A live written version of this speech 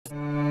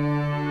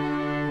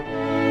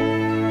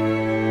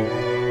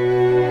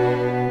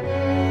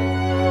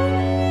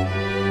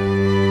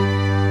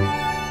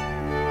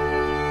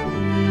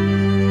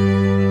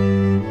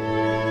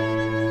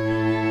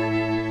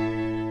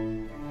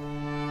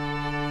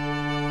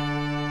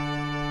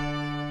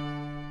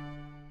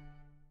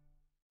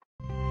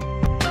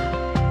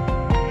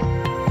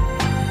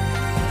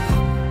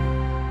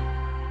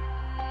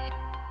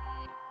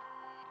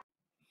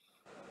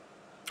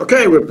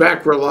Okay, we're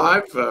back. We're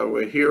live.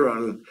 We're here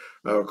on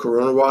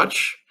Corona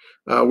Watch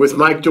with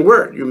Mike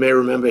DeWeert. You may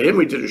remember him.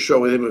 We did a show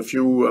with him a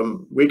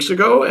few weeks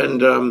ago,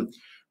 and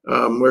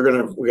we're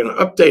gonna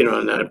update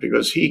on that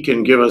because he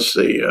can give us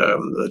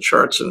the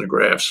charts and the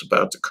graphs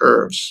about the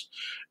curves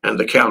and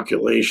the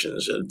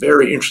calculations. A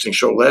very interesting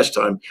show last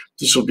time.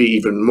 This will be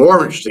even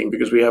more interesting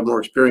because we have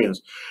more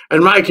experience.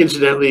 And Mike,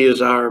 incidentally,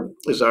 is our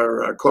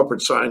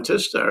corporate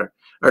scientist,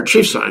 our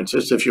chief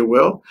scientist, if you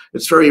will.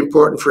 It's very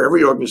important for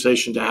every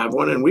organization to have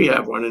one, and we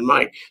have one. And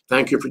Mike,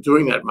 thank you for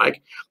doing that,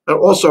 Mike.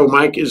 Also,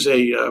 Mike is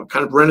a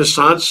kind of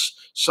Renaissance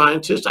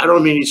scientist. I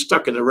don't mean he's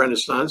stuck in the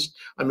Renaissance.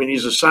 I mean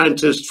he's a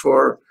scientist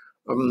for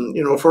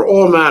for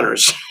all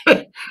matters,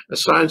 a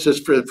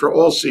scientist for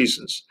all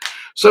seasons.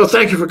 So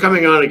thank you for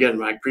coming on again,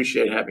 Mike.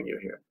 Appreciate having you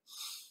here.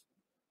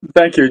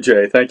 Thank you,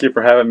 Jay. Thank you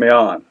for having me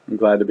on. I'm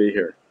glad to be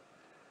here.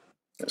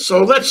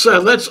 So let's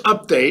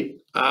update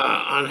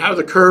on how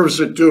the curves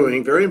are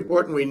doing. Very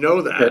important we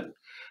know that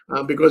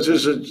because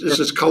this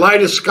is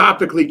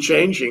kaleidoscopically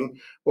changing,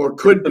 or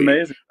could be.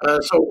 Amazing. Go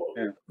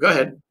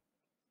ahead.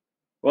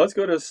 Well, let's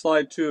go to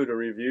slide 2 to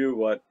review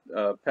what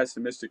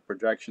pessimistic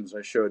projections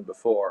I showed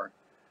before.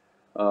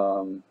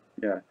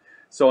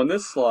 So on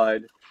this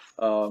slide,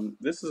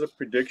 this is a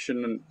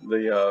prediction.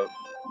 The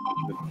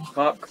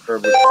top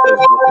curve, which says,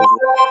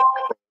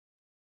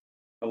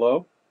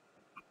 hello?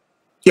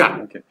 Yeah.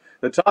 Okay.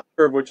 The top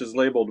curve, which is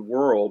labeled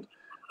world,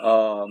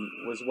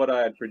 was what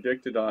I had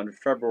predicted on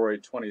February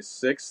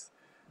 26th.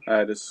 I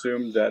had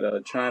assumed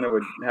that China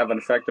would have an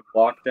effective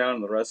lockdown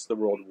and the rest of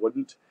the world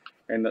wouldn't.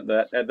 And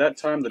that at that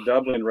time, the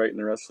doubling rate in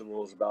the rest of the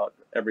world was about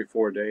every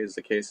 4 days,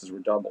 the cases were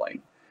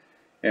doubling.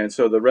 And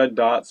so the red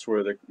dots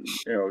were the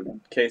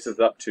cases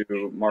up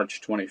to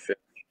March 25th.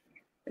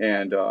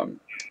 And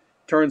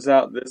turns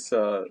out this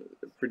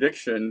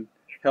prediction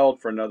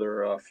held for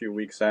another few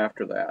weeks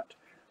after that.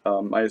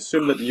 I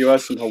assumed that the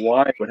U.S. and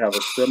Hawaii would have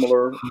a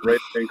similar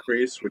rate of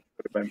increase, which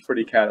would have been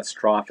pretty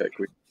catastrophic.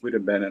 We would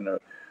have been in a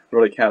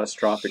really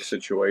catastrophic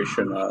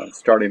situation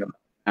starting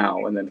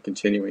now and then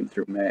continuing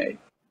through May.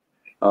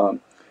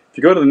 If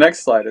you go to the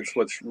next slide, it's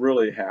what's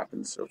really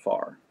happened so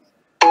far.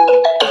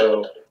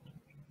 So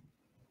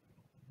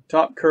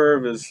top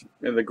curve is,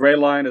 in the gray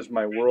line is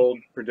my world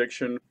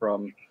prediction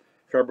from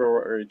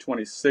February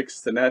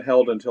 26th, and that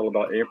held until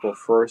about April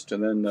 1st,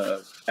 and then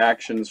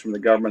actions from the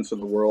governments of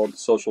the world,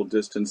 social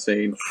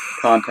distancing,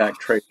 contact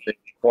tracing,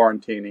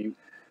 quarantining,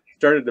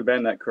 started to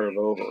bend that curve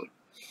over.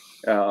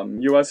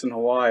 U.S. and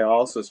Hawaii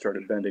also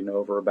started bending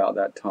over about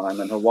that time,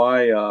 and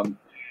Hawaii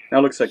now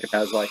looks like it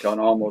has like an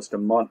almost a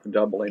month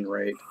doubling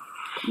rate.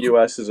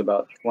 U.S. is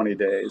about 20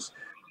 days.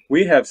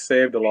 We have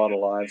saved a lot of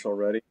lives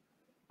already.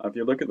 If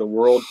you look at the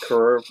world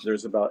curve,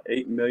 there's about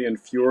 8 million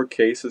fewer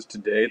cases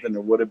today than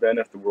there would have been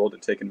if the world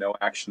had taken no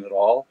action at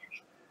all.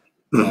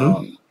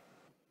 Mm-hmm.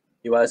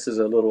 U.S. is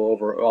a little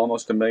over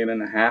almost 1.5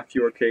 million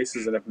fewer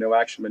cases than if no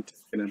action had been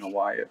taken in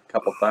Hawaii, a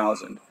couple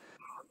thousand.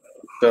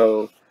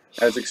 So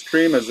as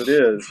extreme as it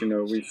is,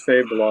 we've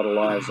saved a lot of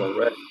lives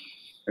already.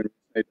 And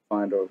we need to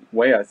find a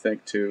way, I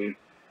think, to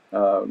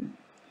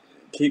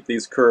keep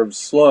these curves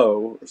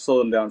slow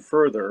them down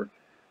further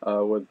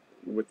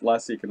with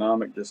less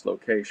economic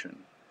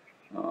dislocation.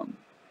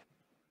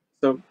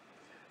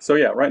 So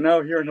yeah, right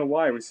now here in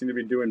Hawaii, we seem to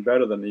be doing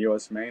better than the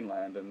U.S.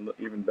 mainland and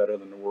even better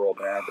than the world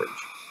average.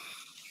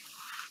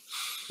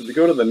 If we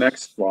go to the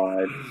next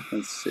slide,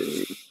 let's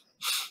see.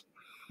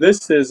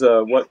 This is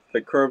what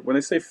the curve, when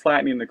they say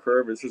flattening the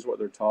curve, this is what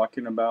they're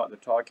talking about. They're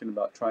talking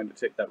about trying to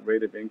take that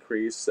rate of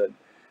increase that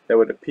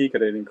would peak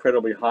at an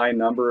incredibly high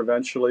number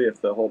eventually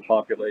if the whole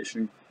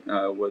population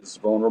was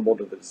vulnerable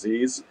to the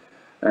disease,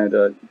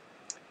 and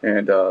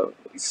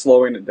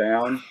slowing it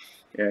down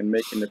and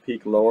making the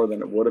peak lower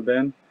than it would have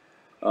been.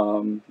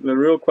 The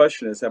real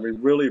question is, have we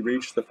really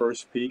reached the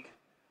first peak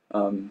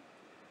of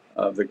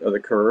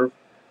the curve?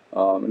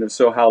 And if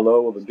so, how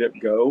low will the dip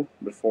go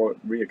before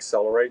it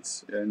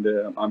reaccelerates? And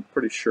I'm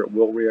pretty sure it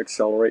will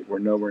reaccelerate. We're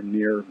nowhere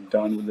near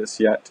done with this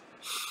yet.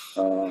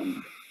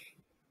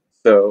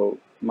 So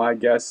my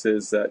guess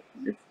is that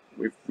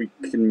if we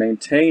can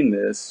maintain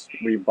this,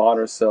 we bought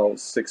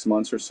ourselves 6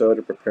 months or so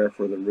to prepare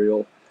for the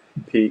real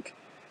peak.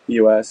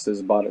 U.S.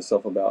 has bought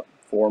itself about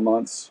 4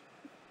 months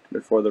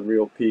before the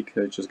real peak,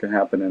 which is going to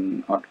happen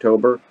in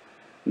October.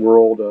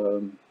 World,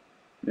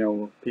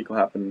 peak will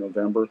happen in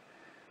November.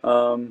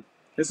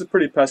 This is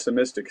pretty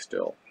pessimistic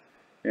still,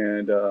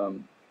 and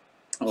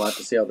we'll have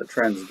to see how the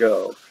trends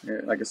go.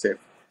 Like I say,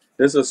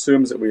 this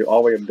assumes that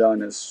all we have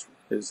done is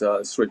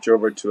switch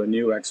over to a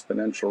new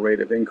exponential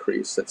rate of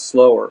increase that's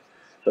slower,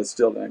 but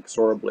still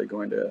inexorably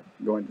going to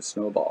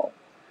snowball.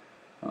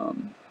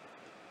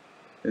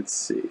 Let's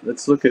see.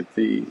 Let's look at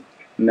the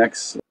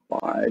next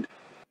slide.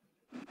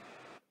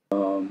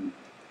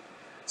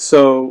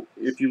 So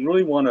if you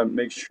really want to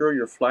make sure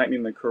you're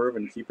flattening the curve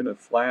and keeping it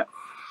flat,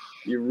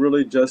 you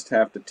really just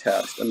have to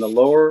test. And the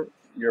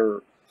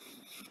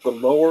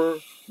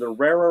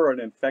rarer an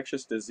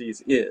infectious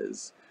disease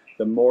is,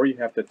 the more you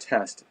have to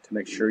test to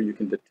make sure you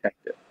can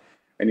detect it.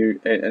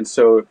 And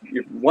so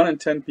if 1 in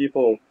 10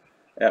 people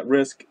at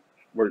risk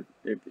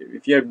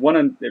if you had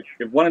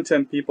if 1 in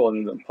 10 people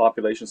in the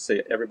population,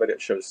 say everybody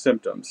that shows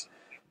symptoms,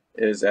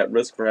 is at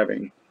risk for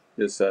having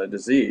this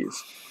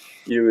disease,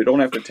 you would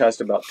only have to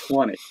test about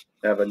 20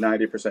 to have a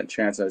 90%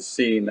 chance of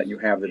seeing that you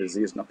have the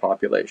disease in the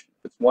population.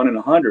 If it's 1 in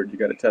 100, you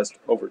got to test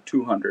over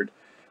 200.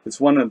 If it's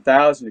 1 in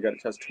 1,000, you got to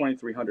test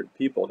 2,300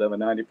 people to have a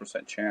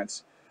 90%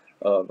 chance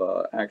of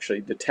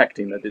actually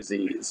detecting the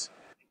disease.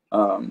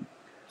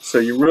 So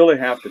you really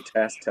have to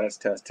test,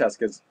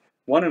 because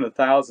 1 in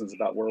 1,000 is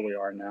about where we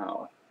are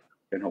now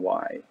in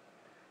Hawaii,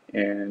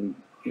 and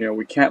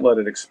we can't let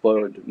it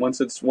explode.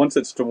 Once it's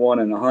to 1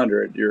 in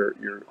 100, you're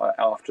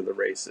off to the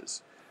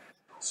races.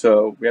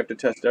 So we have to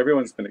test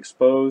everyone who's been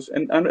exposed,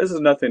 and this is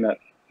nothing that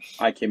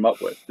I came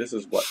up with. This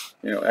is what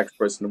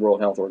experts in the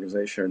World Health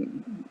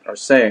Organization are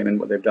saying, and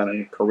what they've done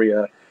in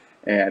Korea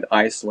and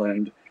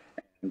Iceland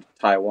and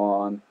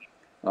Taiwan.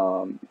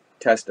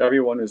 Test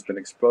everyone who's been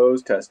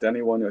exposed. Test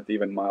anyone with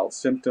even mild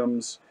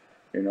symptoms.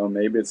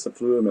 Maybe it's the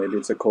flu, maybe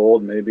it's a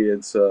cold, maybe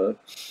it's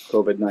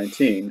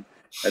COVID-19.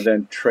 And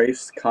then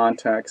trace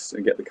contacts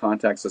and get the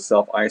contacts to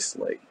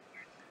self-isolate.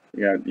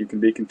 You can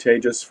be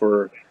contagious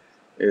for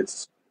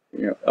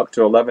up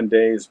to 11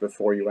 days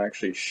before you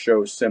actually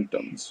show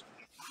symptoms.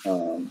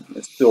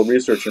 It's still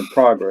research in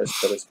progress,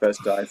 but it's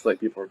best to isolate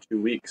people for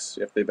 2 weeks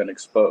if they've been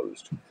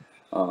exposed.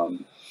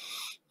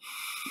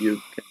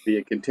 You can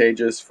be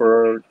contagious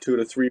for 2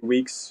 to 3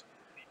 weeks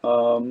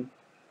while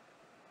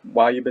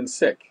you've been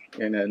sick,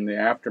 and in the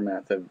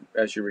aftermath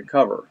as you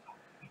recover.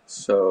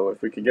 So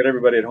if we could get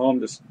everybody at home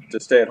to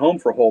stay at home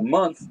for a whole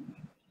month,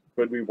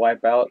 could we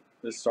wipe out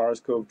this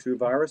SARS-CoV-2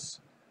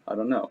 virus? I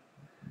don't know.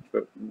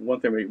 But one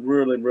thing we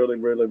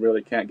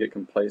really can't get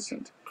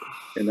complacent.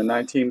 In the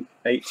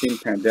 1918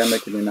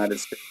 pandemic in the United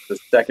States, the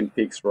second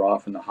peaks were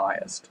often the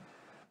highest.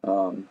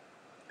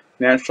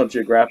 National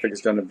Geographic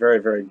has done a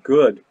very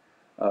good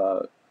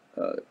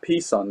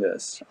piece on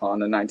this, on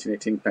the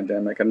 1918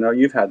 pandemic. I know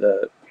you've had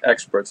the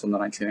experts on the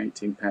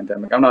 1918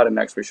 pandemic. I'm not an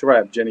expert. Sure, I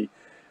have Jenny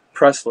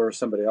Pressler or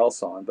somebody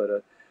else on, but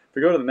if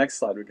we go to the next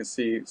slide, we can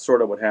see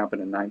sort of what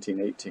happened in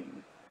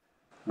 1918.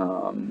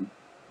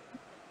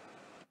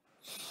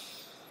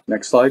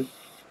 Next slide.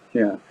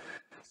 Yeah.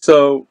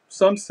 So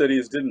some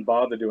cities didn't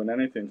bother doing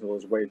anything until it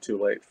was way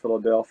too late.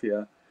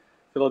 Philadelphia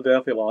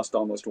lost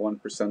almost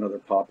 1% of their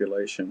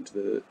population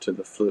to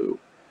the flu,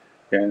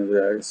 and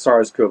the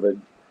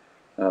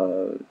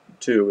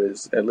SARS-CoV-2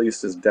 is at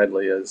least as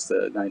deadly as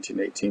the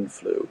 1918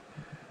 flu.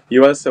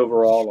 U.S.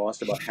 overall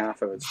lost about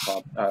half of its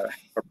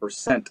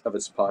percent of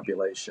its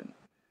population.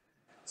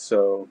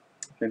 So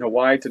in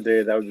Hawaii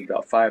today, that would be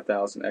about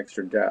 5,000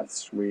 extra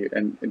deaths.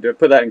 And to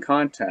put that in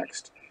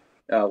context,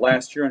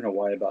 last year in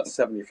Hawaii, about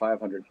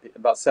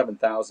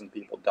 7,000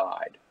 people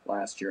died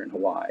last year in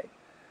Hawaii.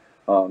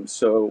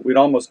 So we'd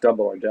almost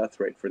double our death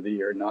rate for the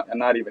year,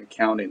 not even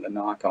counting the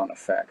knock-on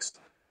effects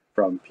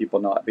from people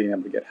not being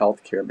able to get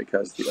health care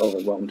because of the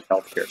overwhelmed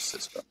healthcare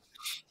system.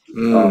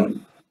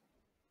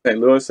 St.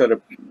 Louis had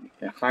a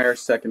higher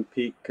second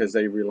peak because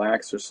they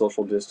relaxed their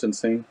social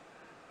distancing.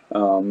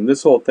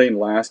 This whole thing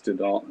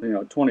lasted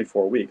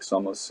 24 weeks,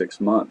 almost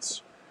 6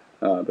 months,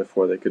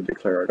 before they could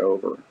declare it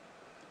over.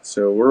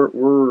 So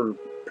we're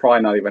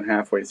probably not even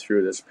halfway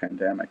through this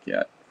pandemic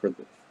yet for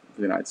the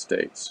United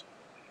States.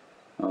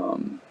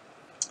 And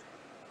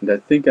I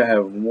think I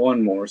have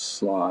one more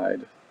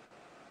slide.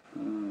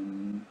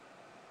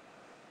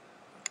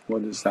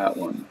 What is that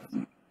one?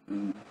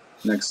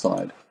 Next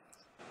slide.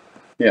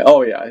 Yeah.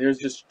 Oh, yeah. Here's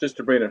just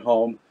to bring it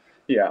home.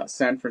 Yeah,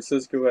 San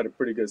Francisco had a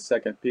pretty good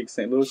second peak.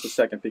 St. Louis's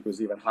second peak was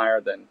even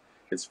higher than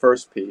its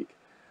first peak.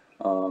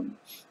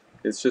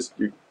 It's just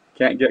you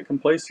can't get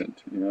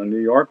complacent. New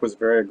York was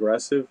very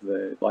aggressive,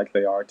 like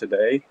they are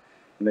today,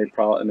 and they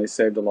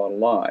saved a lot of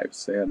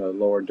lives. They had a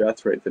lower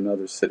death rate than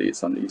other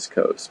cities on the East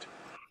Coast.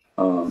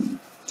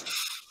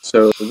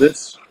 So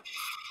this,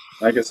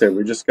 like I said,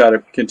 we just got to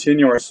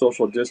continue our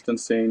social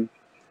distancing.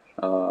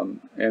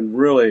 And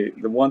really,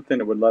 the one thing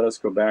that would let us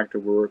go back to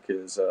work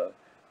is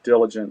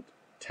diligent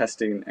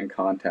testing and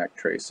contact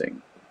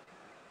tracing.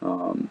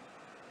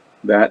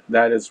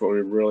 That is what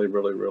we really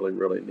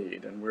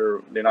need. And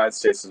the United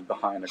States is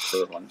behind the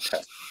curve on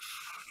testing.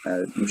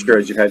 I'm sure,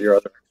 as you had your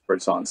other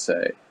experts on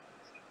say.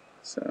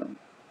 So.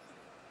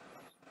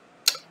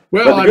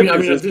 Well, I mean,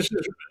 this is.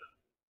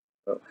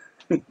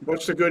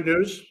 What's the good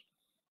news?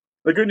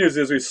 The good news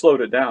is we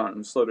slowed it down.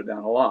 We slowed it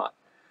down a lot.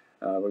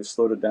 We've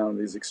slowed it down to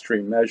these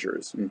extreme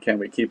measures. And can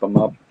we keep them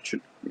up?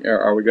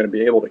 Are we going to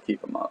be able to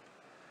keep them up?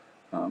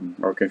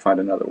 Or can we find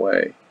another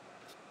way?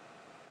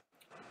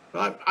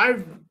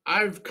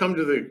 I've come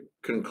to the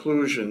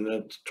conclusion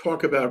that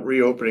talk about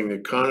reopening the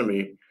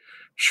economy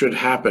should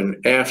happen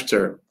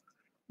after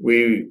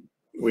we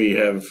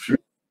have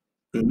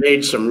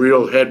made some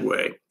real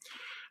headway.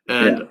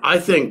 And yeah. I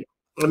think,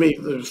 let me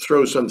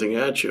throw something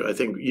at you. I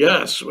think,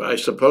 yes, I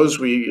suppose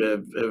we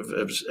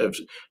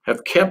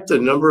have kept the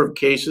number of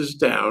cases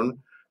down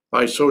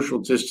by social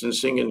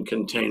distancing and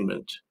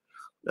containment,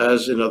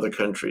 as in other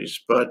countries.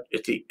 But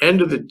at the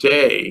end of the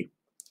day,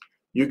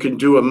 you can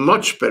do a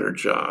much better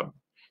job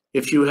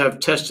if you have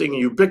testing,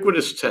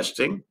 ubiquitous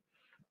testing,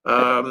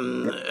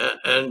 and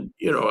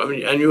I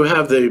mean, and you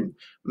have the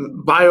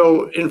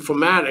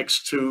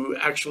bioinformatics to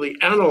actually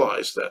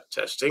analyze that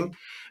testing,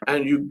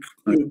 and you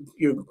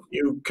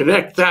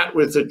connect that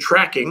with the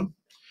tracking,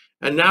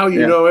 and now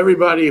you know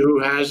everybody who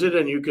has it,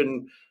 and you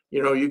can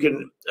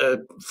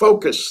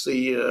focus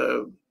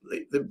the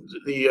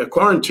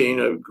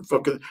quarantine,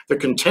 focus the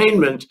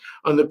containment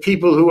on the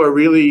people who are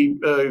really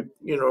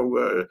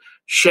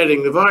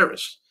shedding the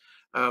virus.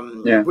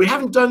 We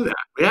haven't done that.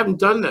 We haven't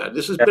done that.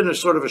 This has been a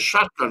sort of a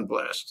shotgun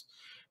blast.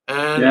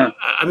 And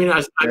I mean,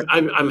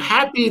 I'm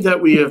happy that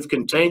we have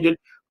contained it,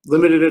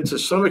 limited it to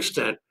some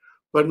extent.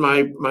 But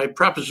my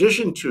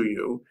proposition to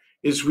you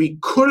is we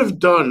could have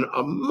done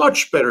a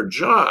much better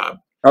job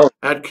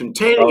at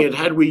containing it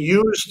had we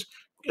used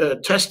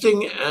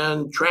testing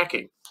and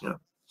tracking.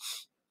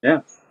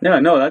 No,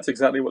 that's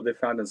exactly what they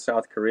found in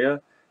South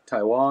Korea,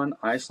 Taiwan,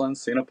 Iceland,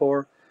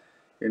 Singapore.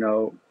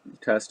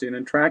 Testing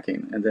and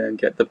tracking, and then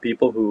get the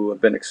people who have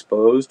been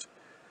exposed,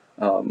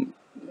 to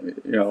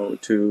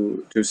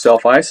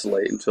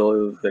self-isolate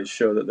until they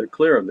show that they're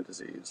clear of the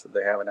disease, that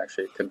they haven't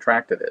actually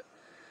contracted it.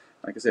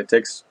 Like I said, it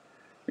takes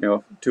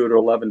 2 to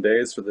 11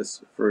 days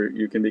for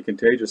you can be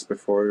contagious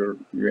before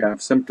you have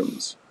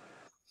symptoms,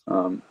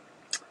 and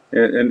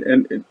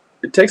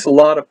it takes a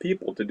lot of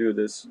people to do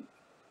this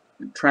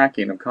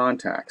tracking of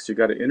contacts. You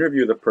got to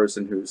interview the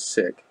person who's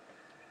sick,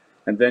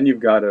 and then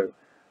you've got to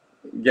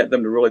get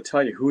them to really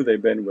tell you who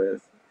they've been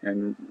with,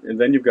 and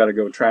then you've got to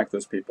go track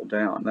those people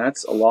down.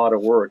 That's a lot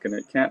of work, and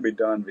it can't be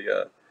done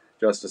via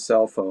just a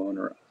cell phone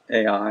or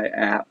AI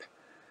app.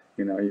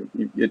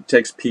 It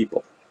takes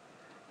people,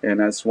 and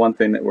that's one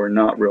thing that we're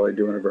not really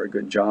doing a very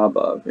good job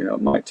of.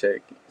 It might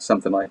take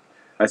something like,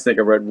 I think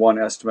I read one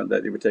estimate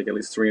that it would take at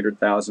least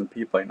 300,000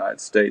 people in the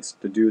United States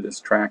to do this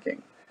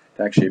tracking,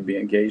 to actually be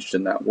engaged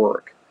in that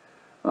work.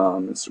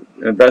 It's an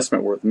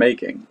investment worth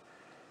making,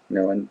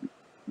 and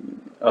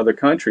other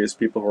countries,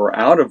 people who are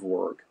out of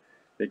work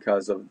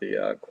because of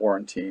the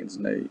quarantines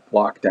and the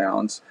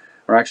lockdowns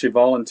are actually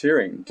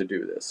volunteering to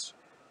do this,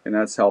 and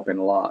that's helping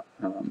a lot.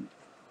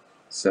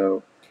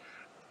 So,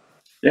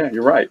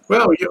 you're right.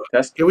 Well,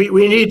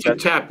 we need to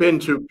tap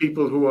into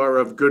people who are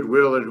of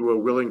goodwill and who are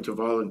willing to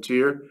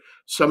volunteer.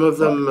 Some of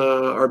them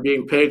are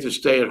being paid to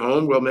stay at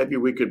home. Well, maybe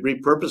we could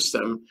repurpose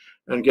them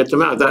and get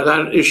them out.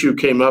 That issue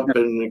came up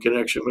in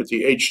connection with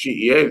the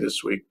HGEA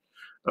this week.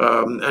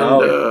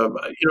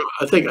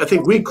 I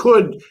think we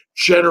could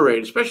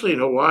generate, especially in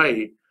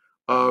Hawaii,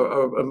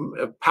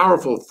 a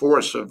powerful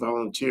force of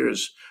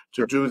volunteers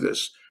to do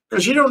this,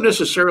 because you don't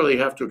necessarily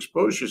have to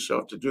expose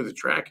yourself to do the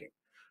tracking.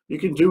 You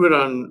can do it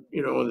on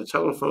the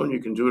telephone. You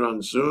can do it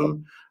on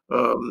Zoom.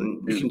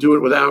 You can do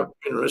it without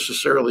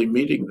necessarily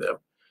meeting them.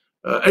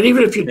 And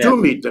even if you do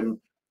meet them,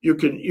 you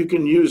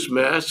can use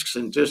masks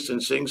and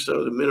distancing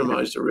so to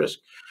minimize the risk.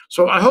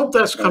 So I hope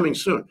that's coming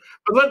soon.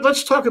 But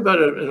let's talk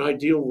about an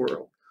ideal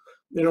world.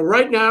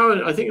 Right now,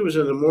 I think it was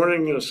in the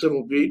morning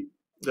Civil Beat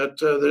that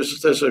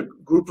there's a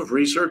group of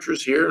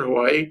researchers here in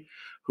Hawaii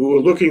who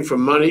are looking for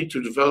money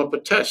to develop a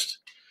test.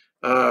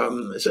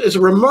 It's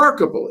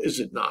remarkable, is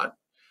it not,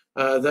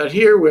 that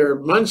here we're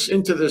months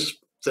into this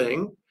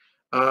thing.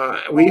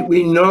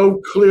 We know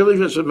clearly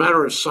as a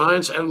matter of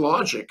science and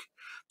logic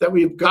that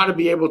we've got to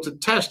be able to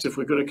test if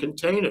we're going to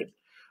contain it.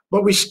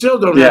 But we still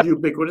don't have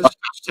ubiquitous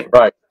testing.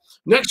 Right.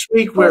 Next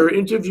week, we're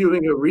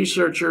interviewing a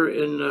researcher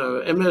in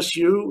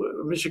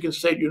MSU, Michigan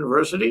State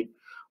University,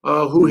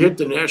 who hit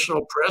the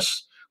national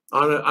press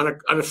on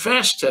a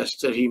fast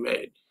test that he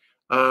made.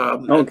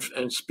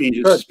 And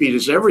speed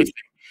is everything.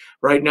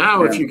 Right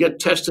now, if you get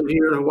tested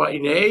here in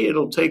Hawaii,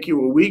 it'll take you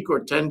a week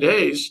or 10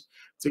 days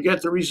to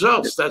get the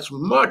results. That's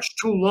much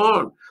too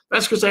long.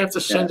 That's because they have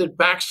to send it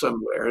back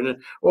somewhere, and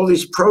all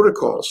these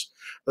protocols.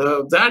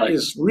 That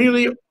is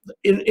really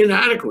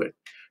inadequate.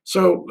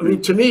 So, I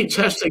mean, to me,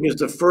 testing is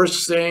the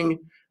first thing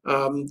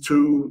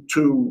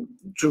to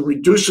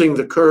reducing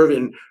the curve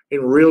in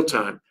real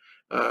time,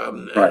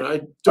 and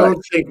I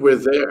don't think we're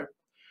there.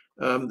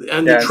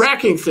 And the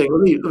tracking thing.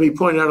 Let me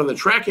point out on the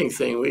tracking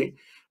thing. We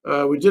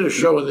did a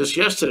show on this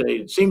yesterday.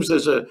 It seems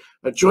there's a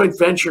joint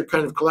venture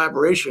kind of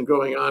collaboration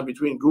going on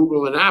between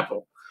Google and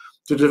Apple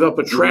to develop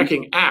a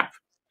tracking app,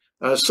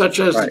 such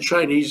as the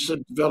Chinese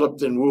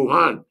developed in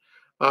Wuhan,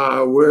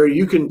 where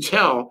you can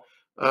tell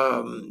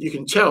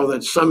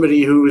that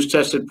somebody who is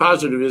tested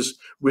positive is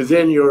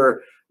within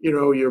your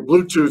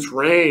Bluetooth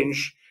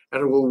range,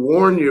 and it will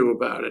warn you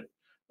about it.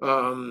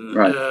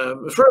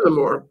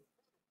 Furthermore,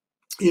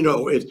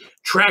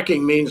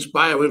 tracking means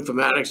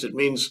bioinformatics. It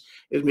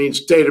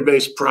means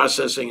database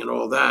processing and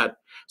all that.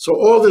 So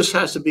all this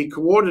has to be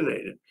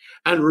coordinated.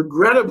 And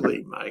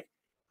regrettably, Mike,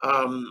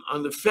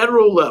 on the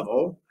federal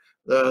level,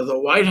 the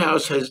White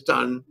House has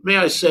done, may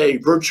I say,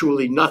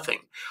 virtually nothing.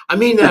 I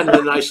mean that in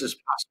the nicest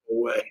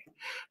possible way,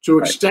 to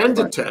extend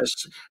the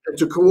tests and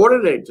to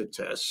coordinate the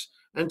tests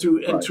and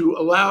to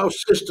allow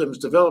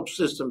develop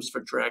systems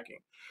for tracking.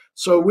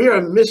 So we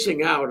are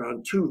missing out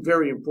on two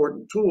very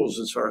important tools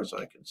as far as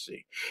I can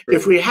see.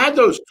 If we had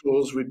those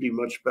tools, we'd be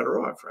much better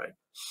off, right?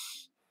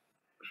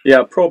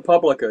 Yeah,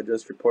 ProPublica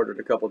just reported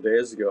a couple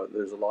days ago that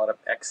there's a lot of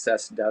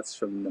excess deaths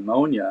from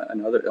pneumonia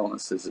and other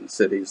illnesses in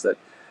cities that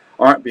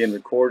aren't being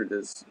recorded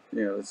as,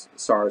 as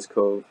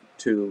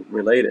SARS-CoV-2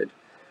 related,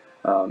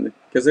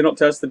 because they don't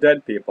test the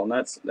dead people, and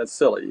that's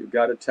silly. You've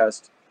got to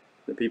test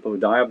the people who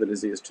die of the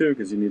disease too,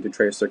 because you need to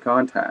trace their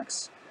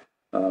contacts.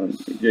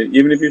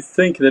 Even if you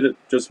think that it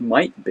just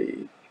might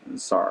be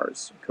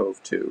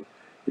SARS-CoV-2,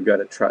 you've got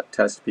to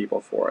test people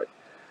for it.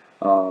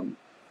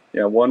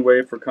 Yeah, one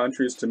way for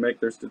countries to make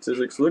their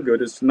statistics look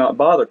good is to not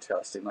bother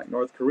testing. Like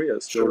North Korea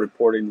is still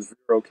reporting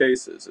 0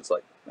 cases. It's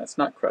like, that's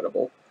not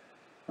credible.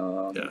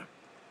 Yeah.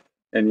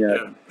 And yet,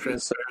 Yeah.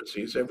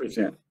 Transparency is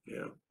everything.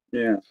 Yeah.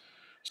 Yeah.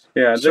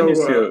 Yeah. So, Then you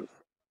see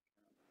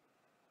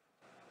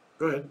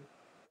go ahead.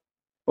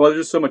 well,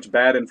 there's just so much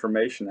bad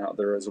information out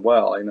there as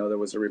well. I know there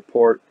was a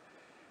report,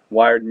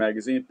 Wired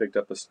magazine picked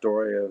up a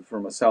story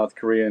from a South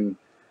Korean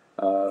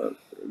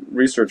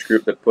research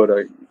group that put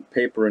a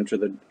paper into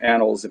the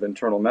Annals of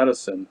Internal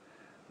Medicine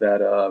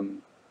that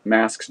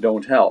masks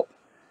don't help.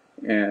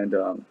 And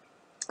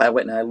I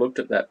went and I looked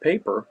at that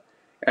paper,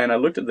 and I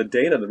looked at the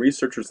data the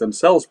researchers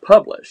themselves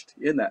published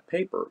in that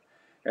paper.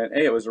 And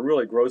it was a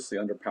really grossly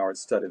underpowered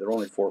study. There were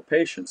only 4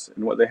 patients.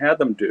 And what they had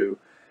them do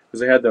was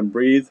they had them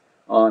breathe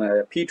on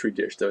a petri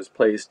dish that was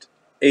placed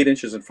 8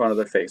 inches in front of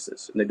their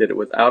faces. And they did it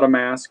without a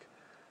mask,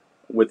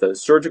 with a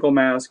surgical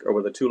mask, or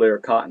with a 2-layer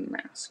cotton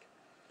mask.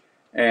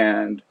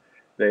 And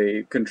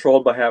they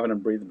controlled by having them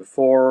breathe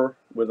before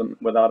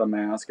without a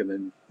mask, and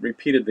then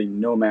repeated the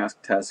no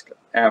mask test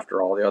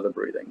after all the other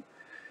breathing.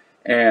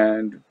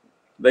 And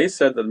they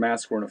said that the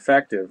masks weren't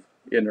effective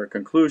in their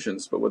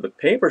conclusions, but what the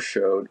paper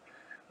showed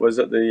was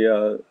that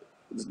the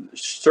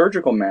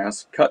surgical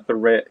mask cut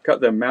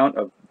the amount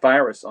of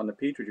virus on the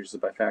petri dishes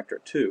by a factor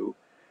of 2,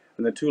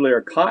 and the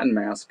 2-layer cotton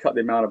mask cut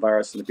the amount of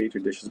virus in the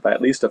petri dishes by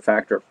at least a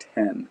factor of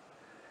 10.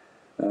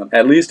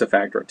 At least a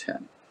factor of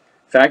 10.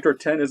 Factor of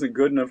 10 isn't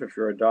good enough if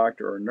you're a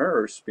doctor or a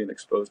nurse being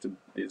exposed to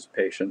these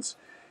patients.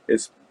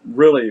 It's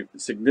really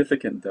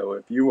significant, though,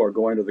 if you are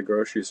going to the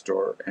grocery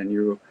store and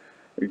you're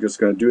just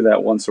going to do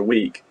that once a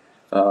week.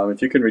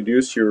 If you can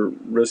reduce your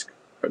risk,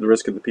 or the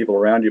risk of the people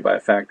around you, by a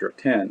factor of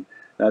 10,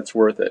 that's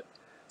worth it.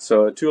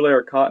 So a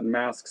 2-layer cotton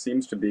mask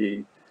seems to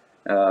be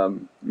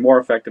more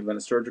effective than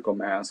a surgical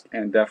mask,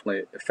 and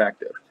definitely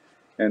effective.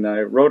 And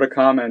I wrote a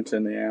comment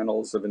in the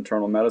Annals of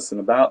Internal Medicine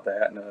about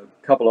that, and a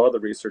couple of other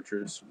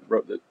researchers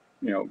wrote that,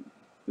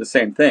 the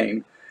same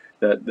thing,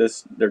 that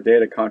their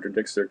data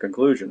contradicts their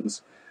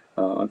conclusions.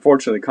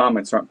 Unfortunately,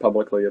 comments aren't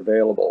publicly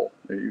available.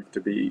 You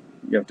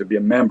have to be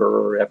a member,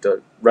 or you have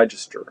to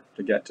register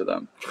to get to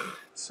them.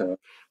 So,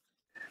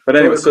 but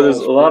anyway, so there's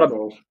a lot of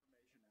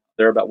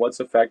there about what's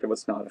effective,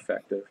 what's not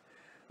effective.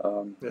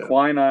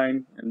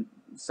 Quinine in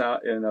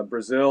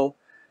Brazil.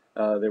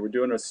 They were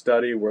doing a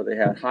study where they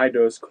had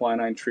high-dose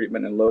quinine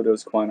treatment and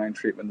low-dose quinine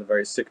treatment in the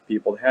very sick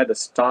people. They had to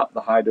stop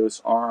the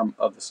high-dose arm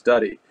of the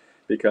study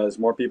because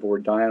more people were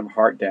dying of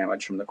heart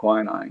damage from the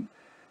quinine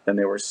than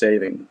they were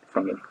saving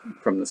from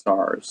the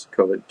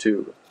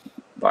SARS-CoV-2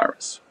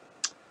 virus.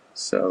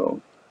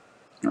 So,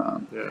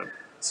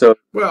 So,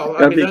 well,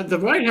 I mean, the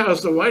White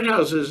House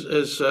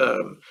is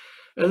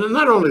and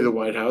not only the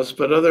White House,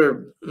 but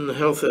other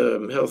health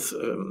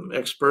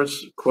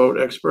experts, quote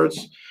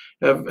experts,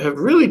 have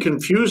really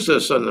confused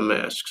us on the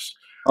masks.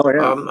 Oh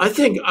yeah. I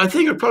think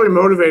it's probably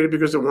motivated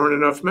because there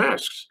weren't enough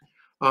masks,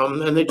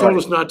 and they told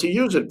us not to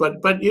use it.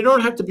 But you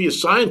don't have to be a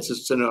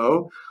scientist to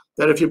know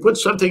that if you put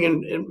something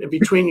in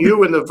between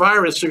you and the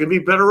virus, you're going to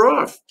be better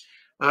off.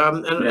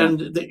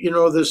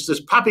 There's this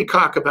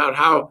poppycock about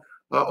how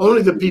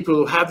only the people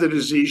who have the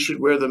disease should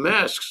wear the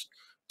masks.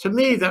 To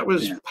me, that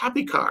was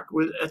poppycock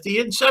at the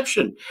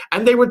inception.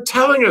 And they were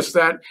telling us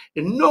that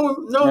in no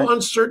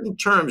uncertain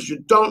terms. You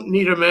don't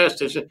need a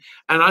mask.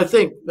 And I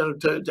think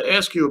to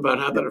ask you about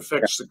how that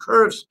affects the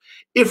curves,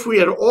 if we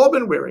had all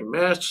been wearing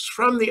masks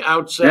from the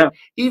outset,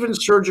 even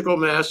surgical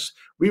masks,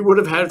 we would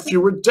have had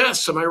fewer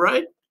deaths. Am I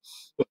right?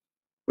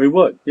 We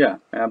would. Yeah,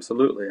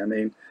 absolutely. I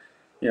mean,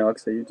 like I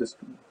say,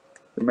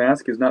 the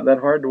mask is not that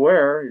hard to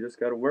wear. You just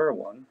got to wear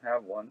one,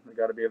 have one. They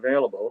got to be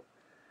available.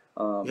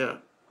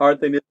 Hard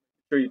thing is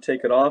sure you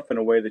take it off in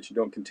a way that you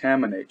don't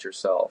contaminate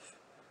yourself.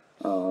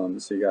 So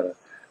you got to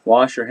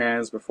wash your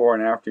hands before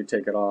and after you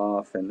take it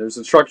off, and there's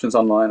instructions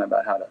online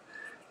about how to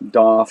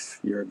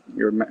doff your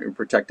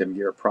protective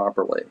gear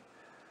properly.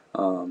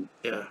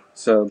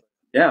 So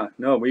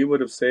we would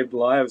have saved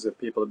lives if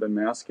people had been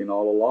masking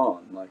all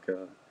along.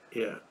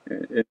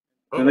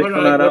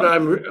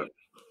 I'm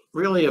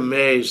really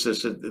amazed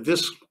is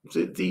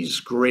that these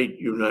great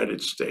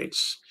United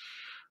States,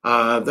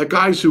 the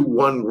guys who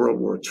won World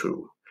War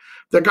II,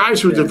 the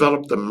guys who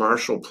developed the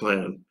Marshall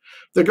Plan,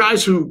 the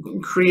guys who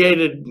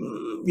created,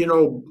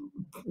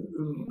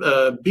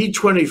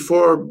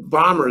 B-24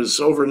 bombers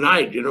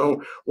overnight,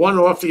 one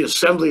off the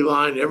assembly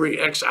line every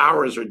X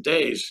hours or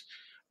days.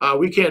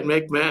 We can't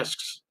make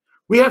masks.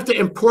 We have to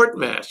import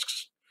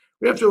masks.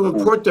 We have to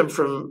import them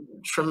from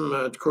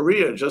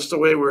Korea, just the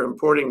way we're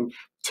importing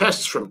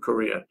tests from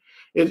Korea.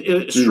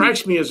 It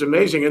strikes me as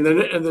amazing. And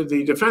then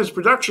the Defense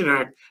Production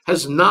Act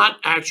has not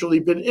actually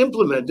been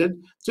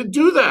implemented to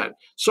do that.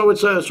 So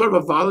it's a sort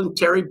of a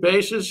voluntary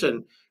basis,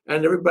 and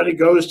everybody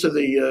goes to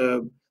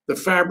the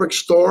fabric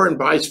store and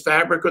buys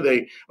fabric, or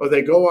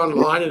they go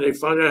online and they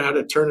find out how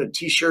to turn a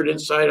T-shirt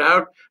inside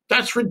out.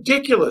 That's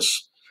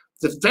ridiculous.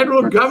 The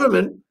federal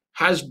government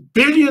has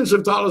billions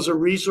of dollars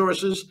of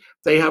resources.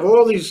 They have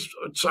all these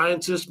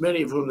scientists,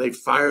 many of whom they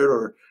fired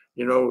or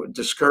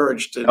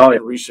discouraged in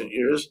recent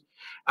years.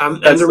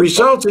 And the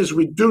result is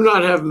we do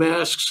not have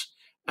masks,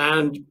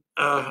 and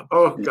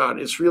oh God,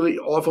 it's really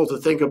awful to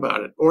think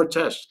about it, or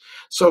tests.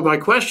 So my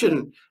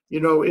question,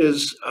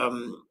 is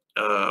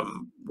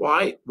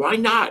why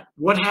not?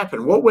 What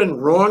happened? What went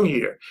wrong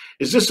here?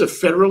 Is this a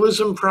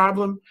federalism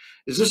problem?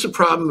 Is this a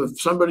problem of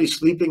somebody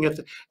sleeping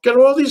got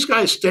all these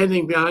guys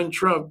standing behind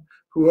Trump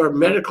who are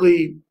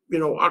medically,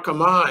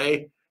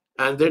 akamai,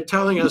 and they're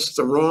telling us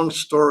the wrong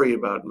story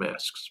about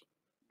masks.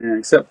 Yeah,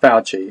 except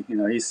Fauci,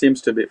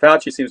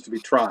 Fauci seems to be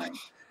trying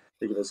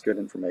to give us good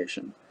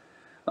information.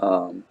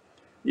 The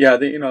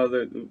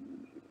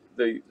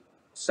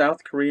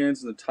South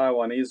Koreans and the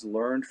Taiwanese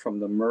learned from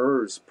the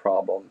MERS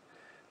problem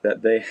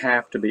that they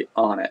have to be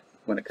on it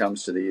when it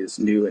comes to these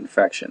new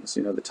infections.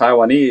 The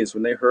Taiwanese,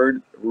 when they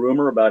heard a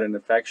rumor about an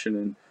infection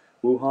in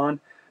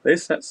Wuhan, they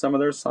sent some of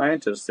their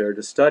scientists there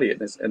to study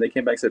it, and they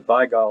came back and said,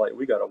 by golly,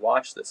 we got to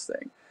watch this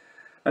thing.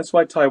 That's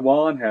why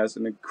Taiwan has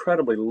an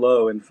incredibly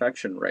low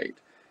infection rate.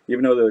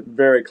 Even though they're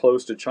very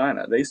close to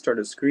China, they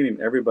started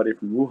screening everybody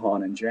from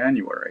Wuhan in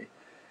January.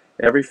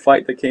 Every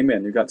flight that came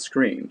in, you got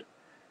screened.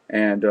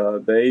 And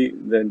they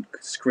then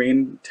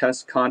screen,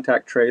 test,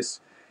 contact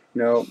trace.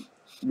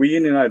 We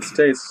in the United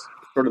States,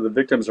 sort of the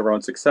victims of our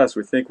own success,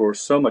 we think we're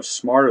so much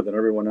smarter than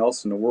everyone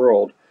else in the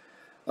world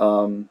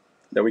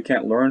that we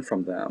can't learn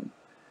from them.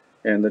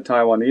 And the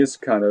Taiwanese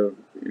kind of,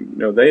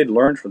 they had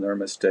learned from their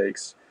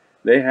mistakes.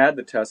 They had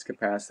the test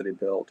capacity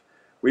built.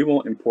 We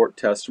won't import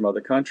tests from other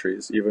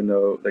countries, even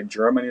though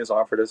Germany has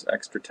offered us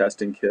extra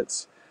testing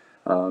kits.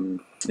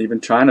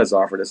 Even China's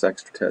offered us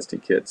extra testing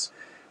kits.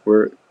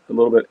 We're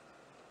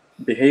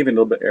behaving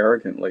a little bit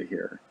arrogantly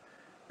here.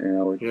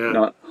 We're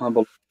not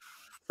humble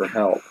for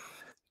help.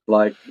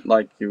 Like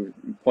you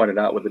pointed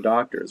out with the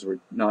doctors, we're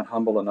not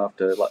humble enough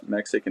to let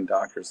Mexican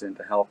doctors in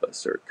to help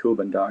us, or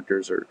Cuban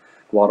doctors, or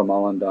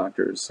Guatemalan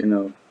doctors.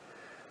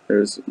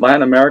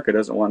 Latin America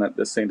doesn't want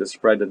this thing to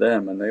spread to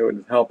them, and they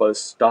would help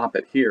us stop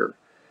it here.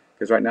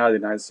 Because right now the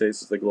United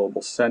States is the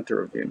global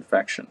center of the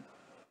infection,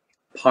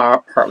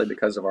 partly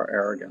because of our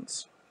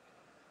arrogance.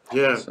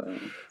 Yeah. So.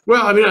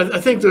 Well, I mean,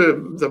 I think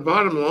the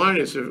bottom line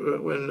is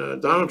when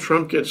Donald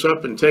Trump gets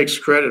up and takes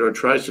credit, or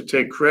tries to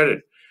take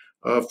credit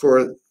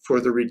for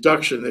the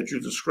reduction that you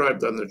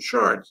described on the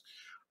chart,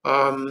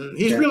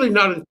 he's really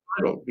not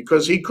entitled,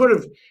 because he could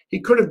have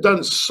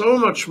done so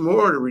much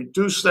more to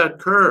reduce that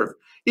curve,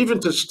 even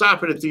to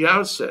stop it at the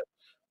outset,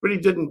 but he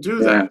didn't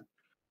do that.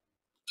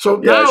 So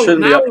now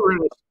we're in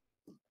a...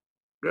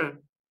 Go ahead.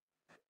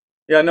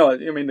 Yeah, no,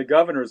 I mean, the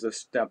governors have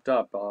stepped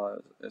up,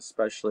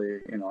 especially,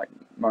 like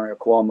Mario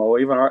Cuomo,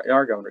 even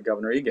our governor,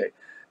 Governor Ige.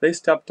 They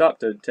stepped up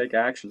to take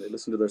action. They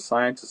listened to their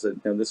scientists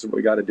and this is what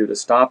we got to do to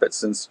stop it,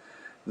 since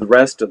the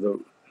rest of the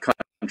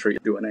country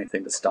isn't doing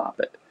anything to stop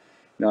it.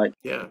 The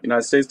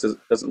United States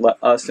doesn't let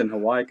us in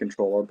Hawaii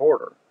control our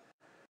border.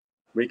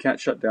 We can't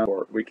shut down the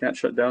port. We can't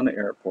shut down the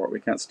airport. We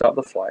can't stop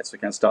the flights. We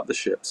can't stop the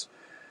ships.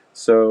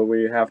 So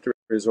we have to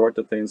resort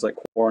to things like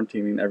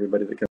quarantining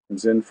everybody that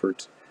comes in for...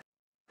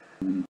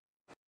 Well,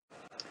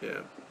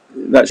 I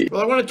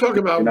want to talk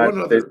about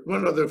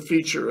one other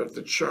feature of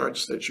the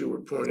charts that you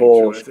were pointing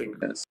to. I think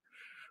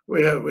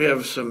we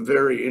have some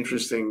very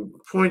interesting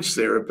points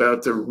there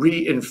about the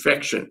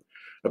reinfection,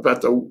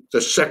 about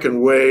the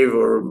second wave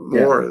or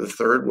more, the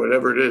third,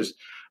 whatever it is,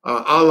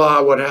 a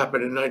la what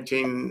happened in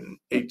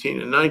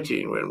 1918 and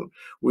 19 when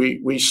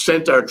we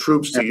sent our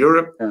troops to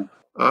Europe.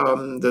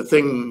 The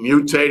thing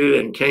mutated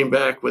and came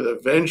back with a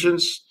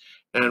vengeance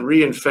and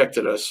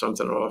reinfected us,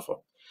 something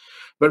awful.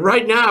 But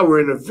right now, we're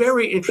in a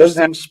very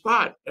interesting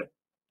spot.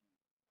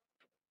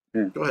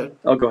 Go ahead.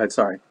 Oh, go ahead.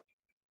 Sorry.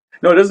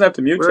 No, it doesn't have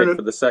to mutate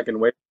for the second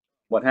wave.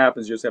 What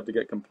happens, you just have to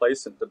get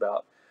complacent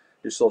about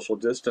your social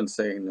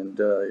distancing and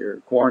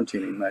your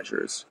quarantining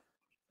measures.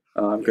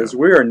 Because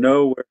we are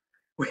nowhere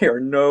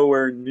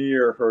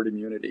near herd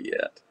immunity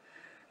yet.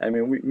 I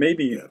mean,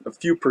 maybe a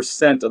few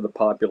 % of the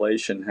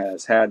population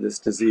has had this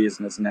disease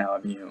and is now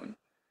immune.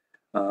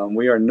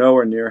 We are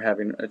nowhere near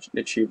having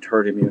achieved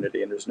herd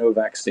immunity, and there's no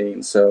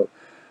vaccine. So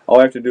all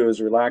we have to do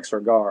is relax our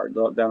guard,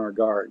 let down our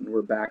guard, and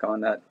we're back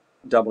on that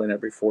doubling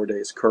every 4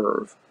 days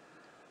curve.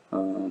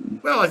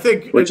 Well, I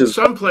think in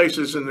some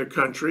places in the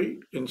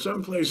country,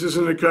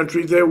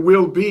 there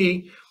will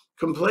be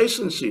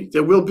complacency.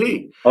 There will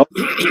be.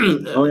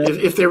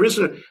 If there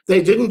isn't,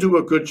 they didn't do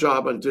a good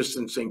job on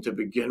distancing to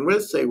begin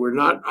with. They were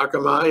not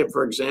akamai,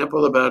 for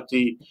example, about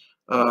the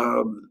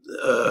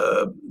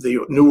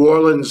New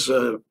Orleans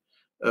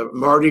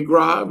Mardi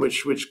Gras,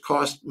 which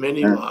cost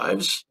many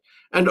lives,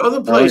 and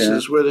other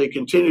places where they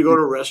continue to go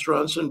to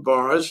restaurants and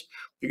bars.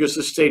 because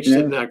the states Yeah.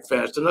 didn't act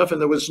fast enough, and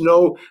there was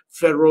no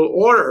federal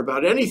order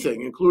about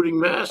anything, including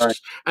masks. Right.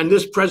 And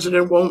this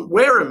president won't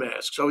wear a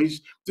mask, so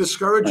he's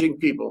discouraging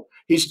people.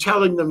 He's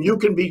telling them you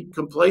can be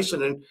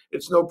complacent and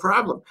it's no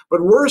problem.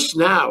 But worse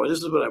now, and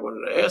this is what I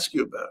wanted to ask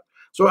you about.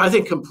 So I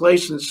think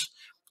complacency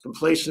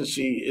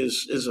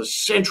is a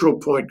central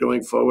point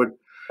going forward.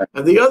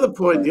 And the other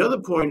point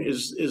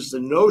is the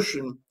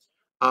notion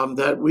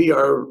that we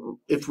are,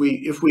 if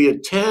we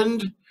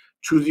attend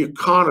to the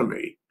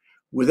economy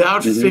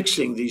without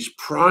fixing these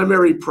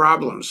primary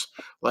problems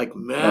like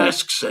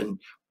masks and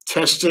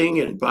testing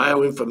and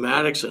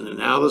bioinformatics and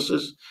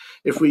analysis,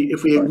 if we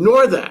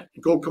ignore that,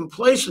 go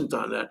complacent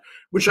on that,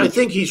 which I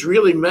think he's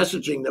really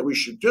messaging that we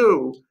should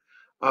do,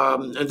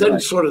 and then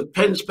sort of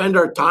spend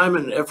our time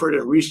and effort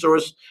and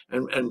resource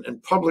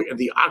and public, and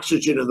the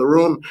oxygen in the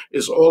room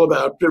is all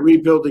about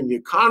rebuilding the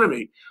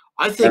economy.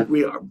 I think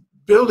we are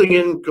building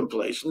in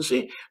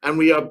complacency, and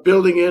we are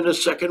building in a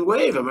second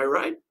wave. Am I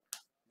right?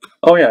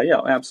 Oh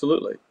yeah,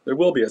 absolutely. There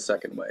will be a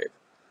second wave.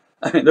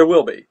 I mean, there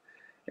will be,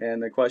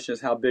 and the question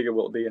is how big it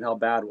will be and how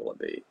bad will it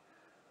be.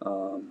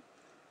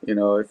 You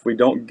know, if we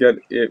don't get,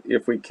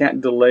 if we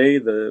can't delay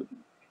the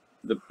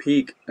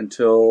peak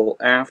until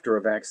after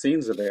a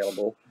vaccine's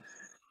available,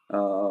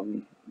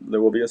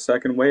 there will be a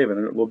second wave,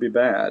 and it will be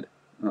bad.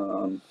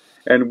 And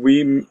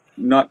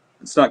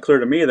it's not clear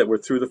to me that we're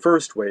through the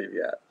first wave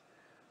yet.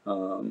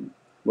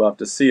 We'll have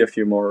to see a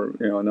few more,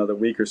 another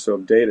week or so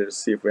of data to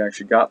see if we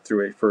actually got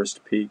through a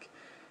first peak,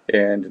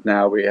 and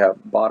now we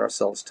have bought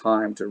ourselves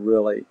time to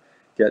really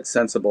get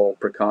sensible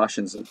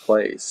precautions in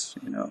place.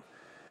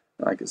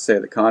 Like I say,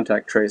 the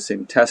contact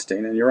tracing,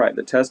 testing, and you're right,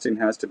 the testing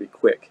has to be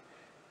quick.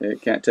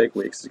 It can't take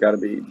weeks. It's got to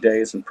be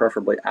days and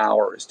preferably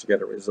hours to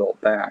get a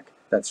result back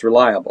that's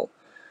reliable.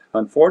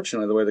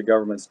 Unfortunately, the way the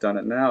government's done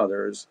it now,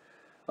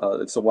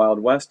 it's a Wild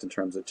West in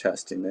terms of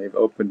testing. They've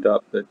opened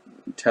up the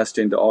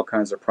testing to all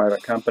kinds of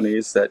private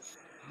companies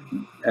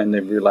and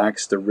they've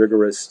relaxed the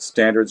rigorous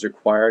standards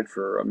required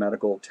for a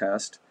medical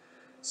test.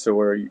 So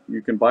where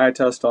you can buy a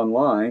test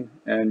online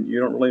and you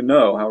don't really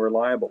know how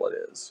reliable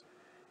it is.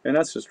 And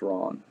that's just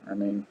wrong. I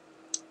mean,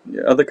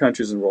 other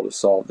countries in the world have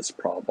solved this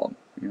problem.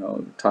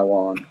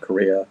 Taiwan,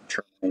 Korea,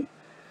 Germany,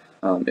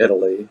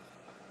 Italy,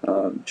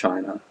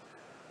 China.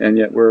 And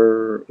yet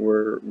we're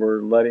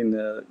letting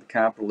the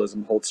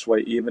capitalism hold sway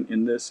even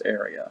in this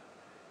area.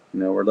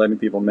 We're letting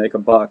people make a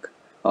buck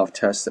off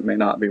tests that may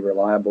not be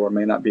reliable or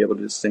may not be able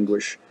to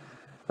distinguish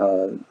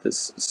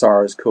this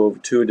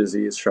SARS-CoV-2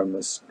 disease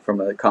from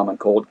a common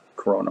cold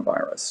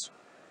coronavirus.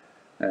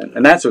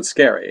 And that's what's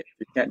scary. If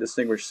you can't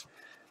distinguish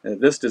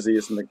this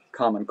disease from the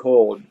common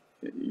cold,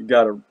 you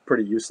got a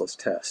pretty useless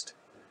test.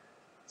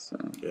 So.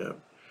 Yeah.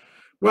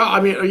 Well,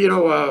 I mean,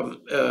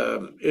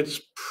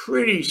 it's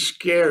pretty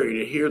scary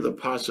to hear the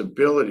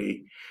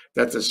possibility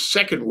that the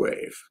second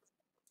wave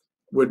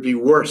would be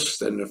worse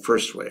than the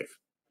first wave.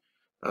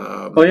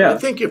 Oh, yeah. I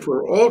think if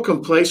we're all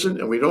complacent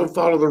and we don't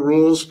follow the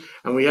rules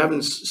and we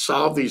haven't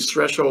solved these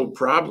threshold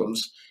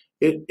problems,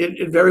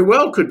 it very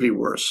well could be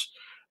worse.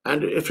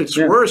 And if it's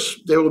worse,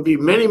 there will be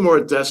many more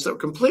deaths that are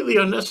completely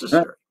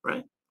unnecessary,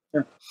 right?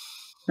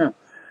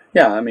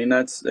 Yeah. I mean,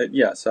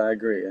 yes, I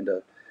agree. And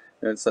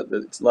it's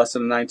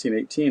lesson in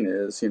 1918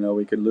 is,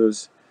 we could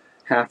lose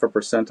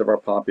 0.5% of our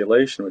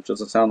population, which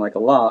doesn't sound like a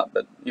lot,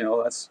 but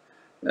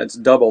that's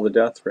double the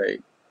death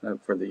rate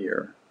for the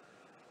year.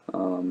 I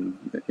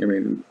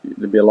mean,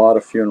 there'd be a lot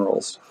of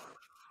funerals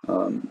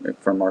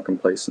from our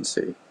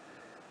complacency.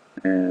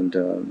 And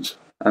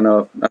I don't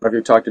know if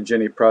you talked to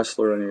Jenny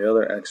Pressler or any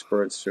other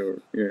experts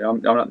who,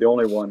 I'm not the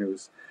only one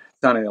who's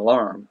sounding the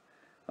alarm.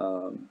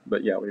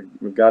 But yeah,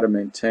 we've got to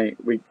maintain.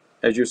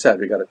 As you said,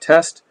 we got to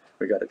test,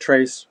 we got to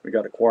trace, we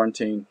got to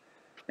quarantine,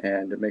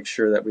 and to make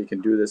sure that we can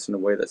do this in a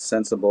way that's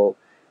sensible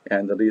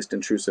and the least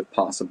intrusive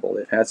possible.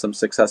 They've had some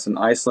success in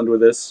Iceland with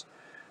this.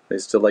 They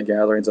still let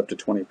gatherings up to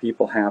 20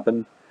 people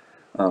happen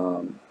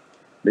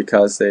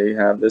because they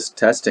have this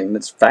testing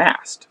that's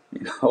fast.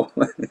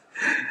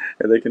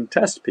 And they can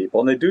test people,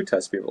 and they do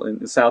test people.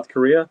 In South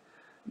Korea,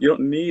 you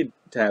don't need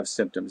to have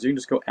symptoms. You can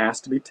just go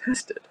ask to be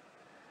tested,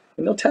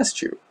 and they'll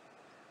test you.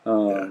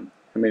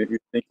 I mean, if you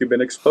think you've been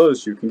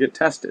exposed, you can get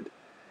tested.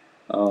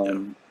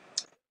 And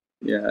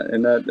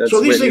that's so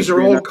these things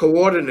are all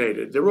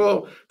coordinated.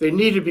 They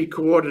need to be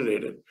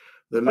coordinated.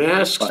 The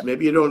masks,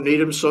 maybe you don't need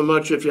them so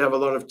much if you have a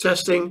lot of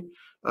testing.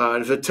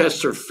 And if the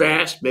tests are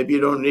fast, maybe you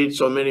don't need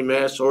so many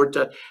masks or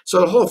tests. So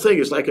the whole thing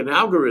is like an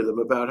algorithm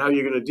about how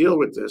you're going to deal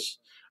with this.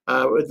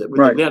 With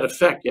the net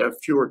effect, you have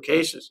fewer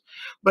cases.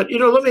 But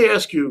let me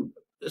ask you.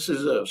 This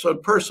is so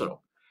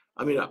personal.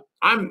 I mean,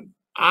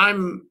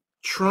 I'm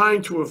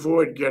trying to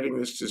avoid getting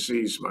this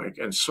disease, Mike,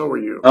 and so are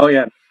you. Oh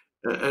yeah.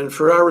 And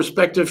for our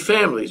respective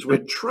families,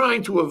 we're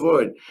trying to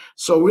avoid.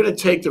 So we're going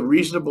to take the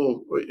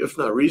reasonable, if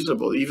not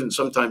reasonable, even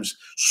sometimes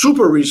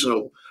super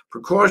reasonable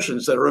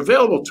precautions that are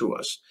available to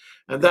us.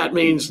 And that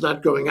means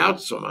not going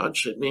out so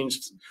much. It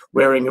means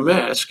wearing a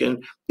mask.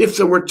 And if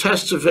there were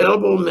tests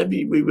available,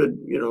 maybe we would,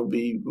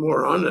 be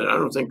more on it. I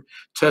don't think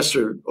tests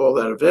are all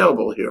that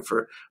available here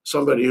for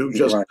somebody who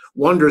just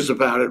wonders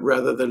about it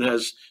rather than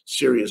has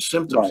serious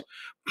symptoms.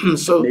 Right.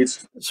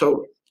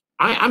 So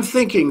I'm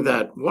thinking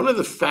that one of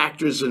the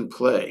factors in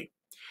play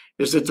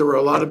is that there are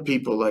a lot of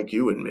people like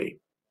you and me.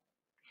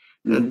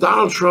 And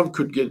Donald Trump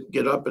could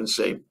get up and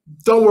say,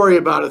 don't worry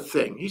about a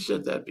thing. He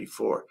said that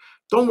before.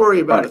 Don't worry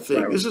about a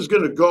thing. This is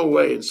going to go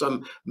away in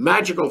some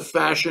magical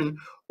fashion.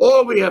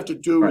 All we have to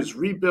do is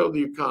rebuild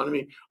the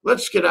economy.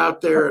 Let's get out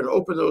there and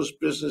open those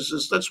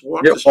businesses. Let's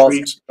walk the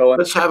streets.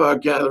 Let's have our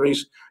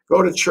gatherings.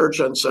 Go to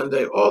church on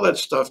Sunday. All that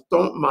stuff.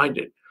 Don't mind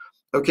it.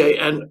 Okay.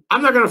 And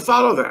I'm not going to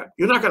follow that.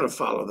 You're not going to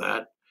follow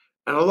that.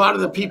 And a lot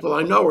of the people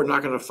I know are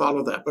not going to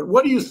follow that. But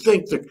what do you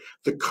think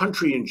the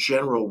country in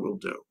general will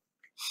do?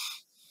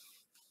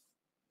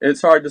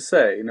 It's hard to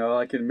say.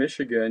 Like in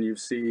Michigan, you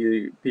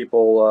see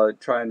people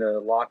trying to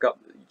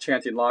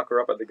chanting lock her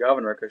up at the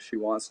governor because she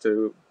wants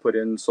to put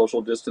in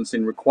social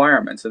distancing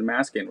requirements and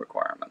masking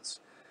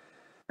requirements.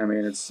 I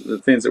mean, it's the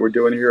things that we're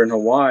doing here in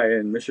Hawaii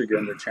and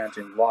Michigan, they're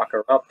chanting lock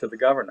her up to the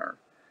governor.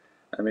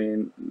 I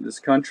mean, this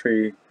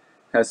country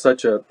has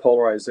such a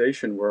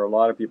polarization where a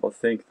lot of people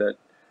think that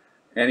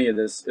any of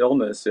this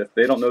illness, if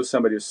they don't know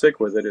somebody who's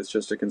sick with it, it's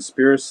just a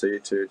conspiracy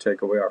to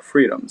take away our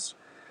freedoms.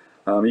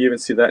 You even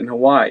see that in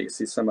Hawaii. You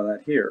see some of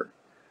that here.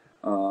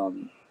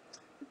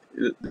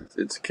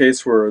 It's a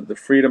case where the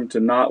freedom to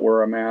not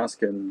wear a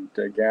mask and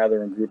to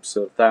gather in groups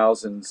of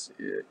thousands,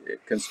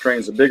 it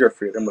constrains a bigger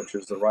freedom, which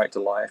is the right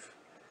to life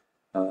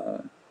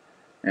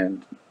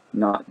and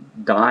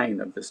not dying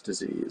of this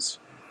disease.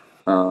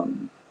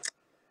 And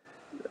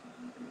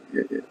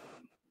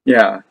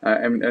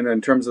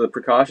in terms of the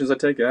precautions I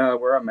take, I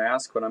wear a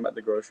mask when I'm at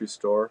the grocery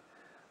store.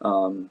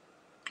 I'm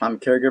a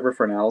caregiver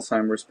for an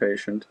Alzheimer's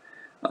patient.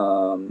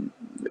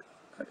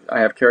 I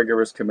have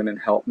caregivers come in and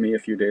help me a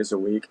few days a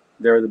week.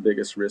 They're the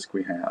biggest risk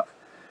we have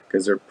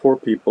because they're poor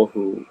people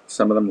who,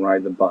 some of them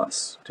ride the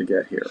bus to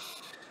get here.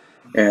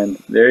 And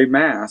they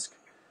mask,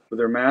 but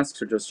their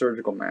masks are just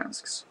surgical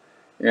masks.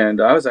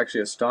 And I was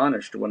actually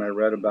astonished when I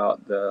read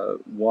about the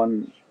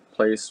one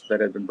place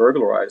that had been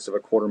burglarized of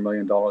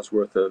 $250,000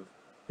 worth of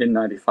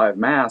N95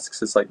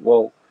 masks. It's like,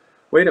 well,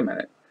 wait a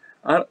minute.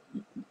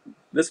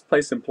 This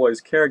place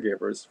employs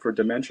caregivers for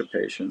dementia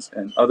patients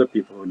and other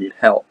people who need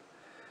help.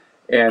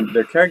 And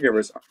their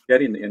caregivers aren't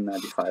getting the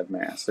N95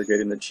 masks. They're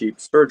getting the cheap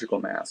surgical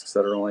masks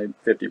that are only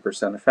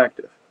 50%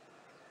 effective.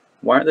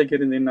 Why aren't they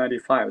getting the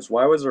N95s?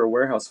 Why was there a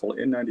warehouse full of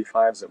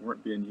N95s that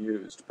weren't being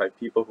used by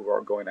people who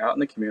are going out in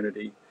the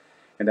community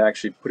and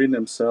actually putting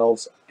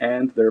themselves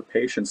and their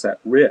patients at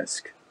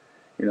risk,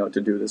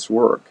 to do this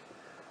work?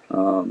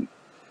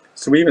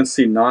 So we even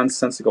see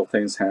nonsensical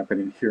things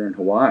happening here in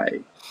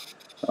Hawaii.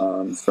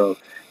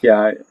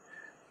 I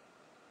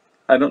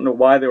don't know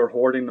why they were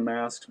hoarding the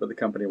masks, but the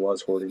company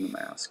was hoarding the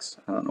masks.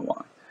 I don't know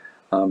why.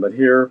 But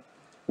here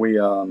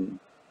we're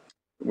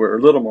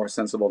a little more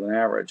sensible than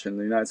average. In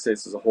the United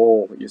States as a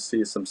whole, you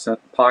see some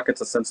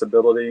pockets of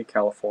sensibility: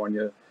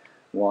 California,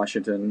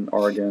 Washington,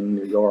 Oregon,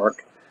 New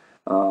York.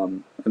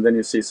 And then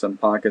you see some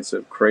pockets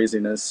of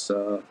craziness,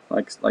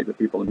 like the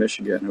people in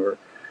Michigan who are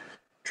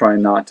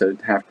trying not to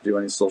have to do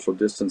any social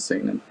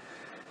distancing.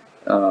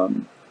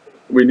 And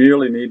we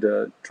really need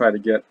to try to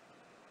get.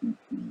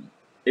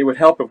 It would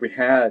help if we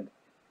had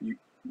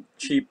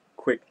cheap,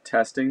 quick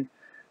testing,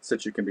 so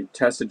that you can be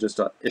tested.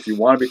 If you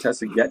want to be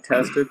tested, get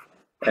tested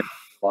and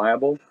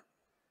reliable,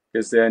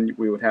 because then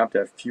we would have to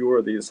have fewer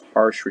of these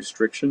harsh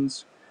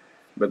restrictions.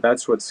 But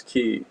that's what's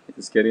key,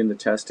 is getting the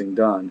testing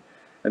done,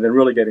 and then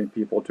really getting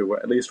people to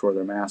at least wear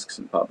their masks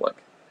in public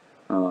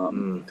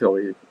until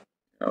we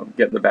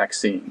get the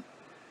vaccine.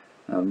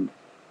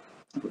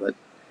 But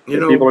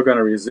people are going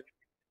to resist.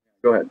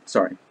 Go ahead.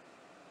 Sorry.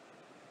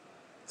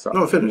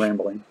 No, finish. I'm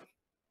rambling.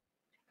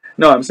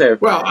 No, I'm saying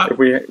if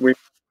we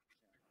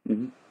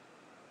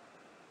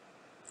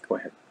Go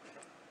ahead.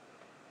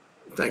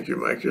 Thank you,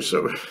 Mike. You're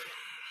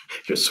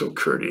so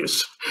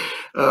courteous.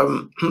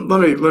 Let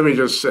me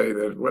just say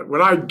that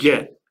what I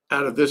get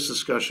out of this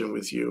discussion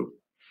with you,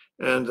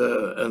 and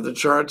the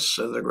charts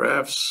and the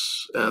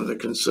graphs and the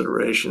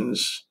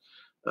considerations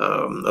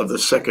of the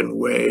second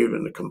wave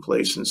and the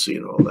complacency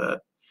and all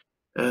that,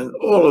 and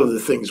all of the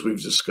things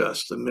we've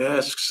discussed, the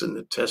masks and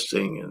the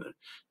testing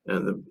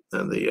and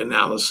the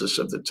analysis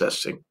of the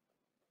testing,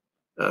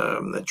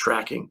 the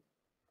tracking.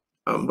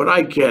 What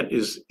I get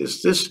is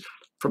this,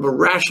 from a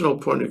rational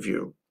point of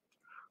view,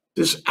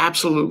 this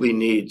absolutely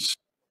needs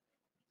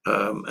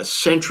a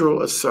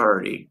central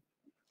authority,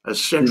 a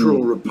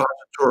central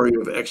repository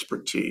of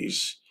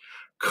expertise,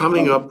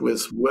 coming up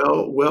with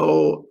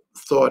well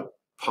thought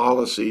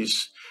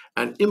policies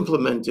and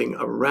implementing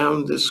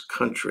around this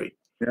country.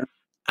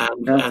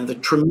 And the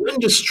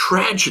tremendous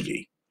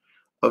tragedy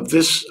of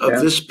this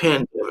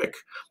pandemic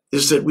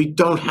is that we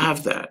don't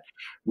have that.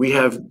 We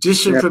have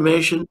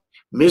disinformation,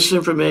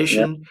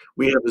 misinformation.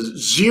 We have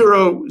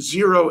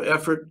zero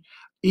effort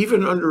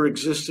even under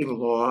existing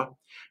law.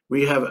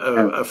 We have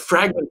Yeah. a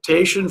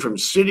fragmentation from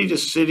city to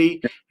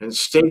city and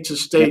state to Yeah.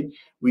 state.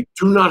 We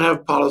do not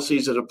have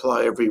policies that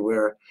apply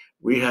everywhere.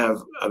 We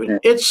have, I mean, Yeah.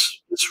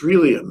 it's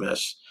really a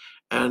mess,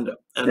 and It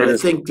I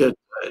is. think that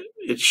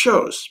it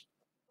shows.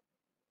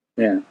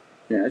 Yeah,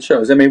 yeah, it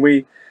shows. I mean,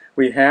 we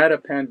had a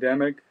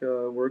pandemic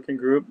working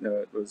group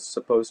that was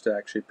supposed to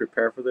actually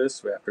prepare for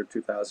this after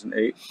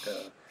 2008,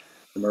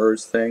 the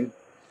MERS thing,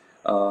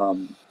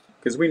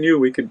 because we knew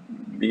we could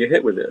be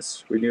hit with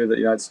this. We knew that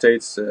the United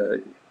States,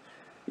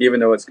 even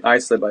though it's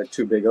isolated by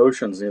two big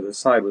oceans on the other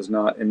side, was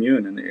not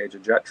immune in the age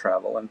of jet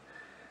travel, and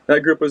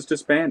that group was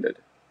disbanded,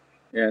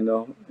 and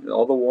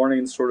all the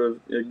warnings sort of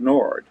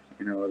ignored.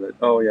 You know that,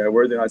 oh yeah,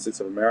 we're the United States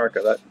of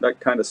America. That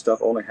kind of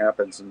stuff only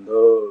happens in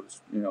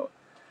those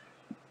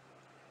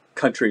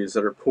countries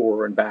that are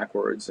poor and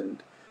backwards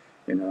and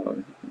you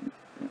know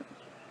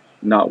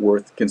not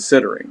worth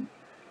considering.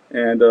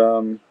 And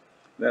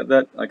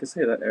that like I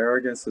say, that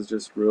arrogance has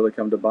just really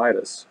come to bite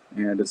us.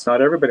 And it's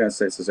not everybody in the United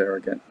States is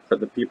arrogant, but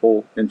the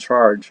people in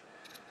charge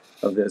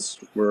of this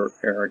were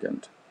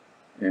arrogant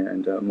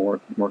and more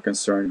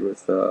concerned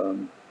with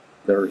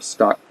their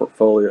stock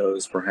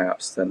portfolios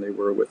perhaps than they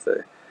were with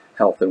the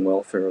health and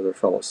welfare of their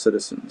fellow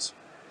citizens.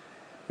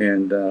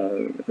 And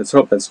let's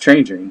hope that's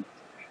changing.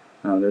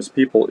 There's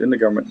people in the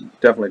government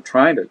definitely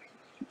trying to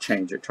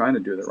change it, trying to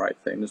do the right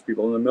thing. There's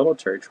people in the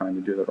military trying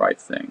to do the right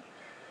thing.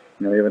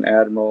 You know, you have an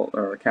admiral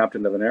or a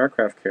captain of an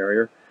aircraft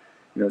carrier,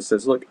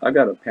 says, look, I've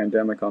got a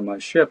pandemic on my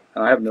ship,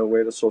 and I have no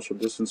way to social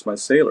distance my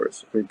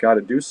sailors. We've got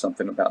to do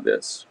something about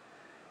this.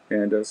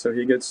 And so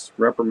he gets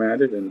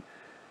reprimanded, and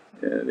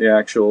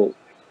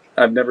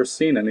I've never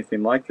seen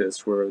anything like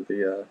this, where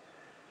the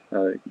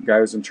guy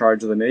who's in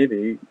charge of the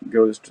Navy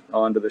goes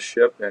onto the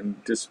ship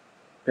and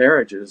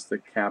disparages the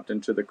captain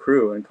to the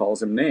crew and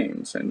calls him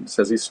names and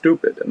says he's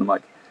stupid. And I'm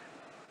like,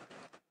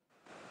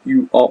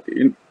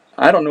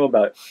 I don't know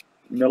about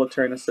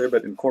military necessarily,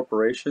 but in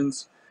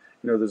corporations,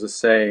 there's a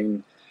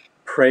saying,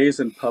 praise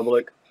in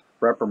public,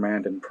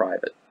 reprimand in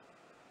private.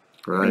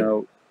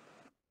 Right.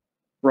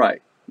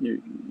 Right.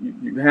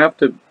 You have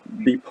to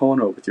be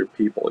pono with your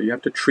people. You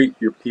have to treat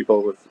your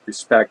people with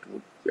respect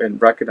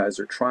and recognize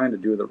they're trying to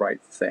do the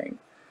right thing.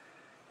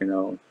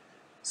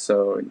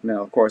 So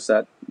now, of course,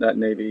 that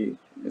Navy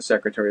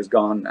secretary is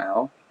gone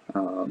now.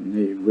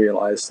 He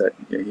realized that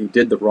he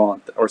did the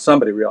wrong, or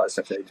somebody realized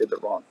that they did the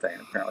wrong thing.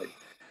 Apparently,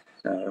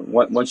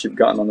 once you've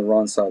gotten on the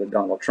wrong side of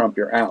Donald Trump,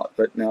 you're out.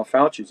 But now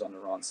Fauci's on the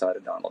wrong side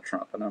of Donald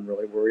Trump, and I'm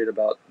really worried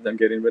about them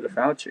getting rid of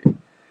Fauci,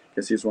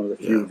 because he's one of the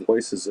few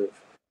voices of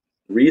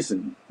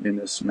reason in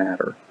this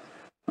matter.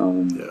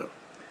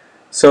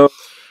 So,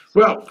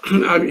 well,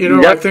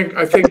 I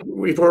think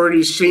we've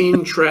already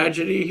seen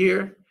tragedy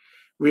here.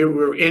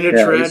 We're in a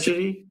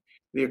tragedy.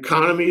 The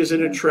economy is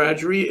in a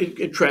tragedy.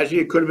 It could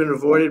have been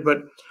avoided,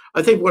 but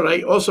I think what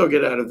I also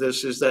get out of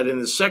this is that in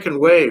the second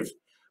wave,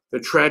 the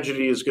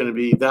tragedy is going to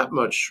be that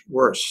much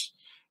worse,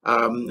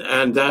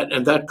 and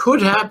that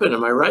could happen.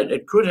 Am I right?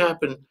 It could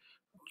happen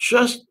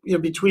just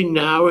between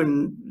now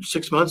and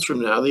 6 months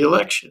from now, the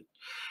election,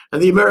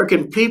 and the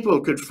American people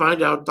could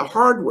find out the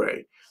hard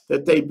way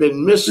that they've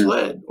been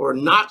misled or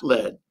not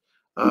led,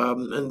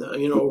 and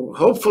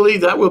hopefully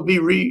that will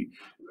be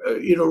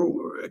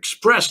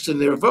expressed in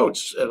their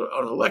votes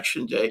on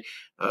election day,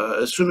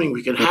 assuming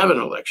we can have an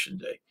election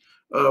day.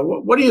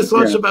 What are your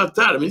thoughts about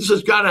that? I mean, this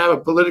has got to have a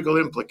political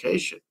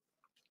implication.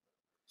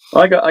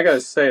 Well, I got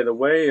to say, the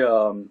way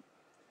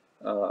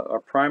our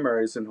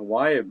primaries in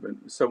Hawaii have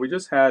been, so we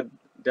just had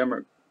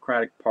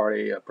Democratic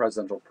Party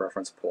presidential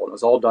preference poll. It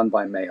was all done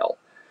by mail.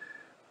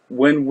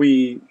 When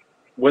the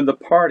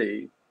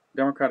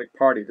Democratic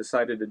Party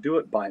decided to do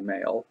it by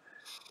mail,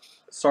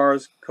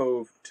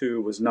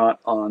 SARS-CoV-2 was not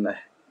on the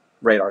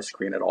radar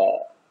screen at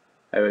all.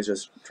 It was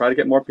just try to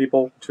get more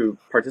people to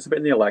participate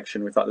in the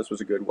election. We thought this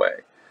was a good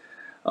way.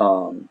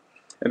 And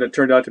it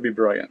turned out to be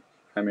brilliant.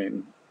 I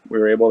mean, we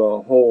were able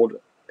to hold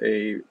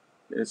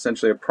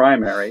essentially a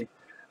primary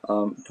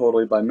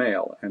totally by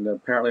mail. And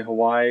apparently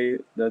Hawaii,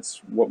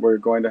 that's what we're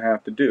going to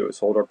have to do, is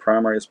hold our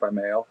primaries by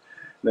mail,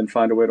 then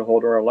find a way to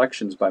hold our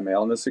elections by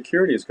mail. And the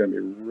security is going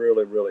to be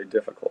really, really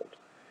difficult.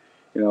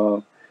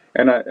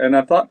 And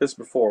I've thought this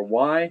before.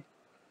 Why,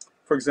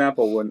 for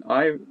example, when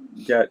I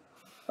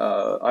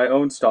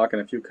own stock in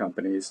a few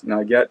companies, and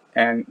I get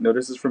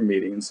notices from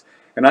meetings,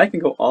 and I can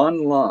go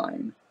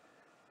online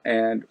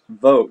and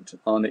vote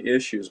on the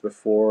issues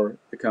before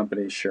the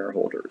company's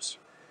shareholders.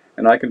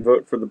 And I can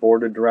vote for the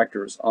board of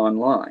directors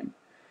online.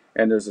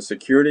 And there's a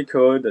security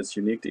code that's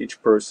unique to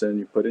each person.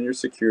 You put in your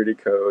security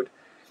code,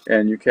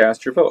 and you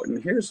cast your vote.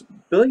 And here's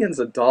billions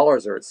of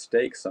dollars are at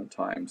stake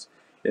sometimes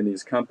in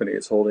these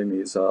companies holding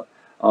these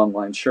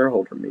online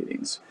shareholder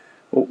meetings.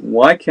 Well,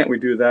 why can't we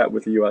do that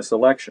with the U.S.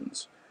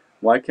 elections?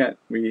 Why can't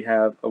we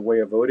have a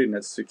way of voting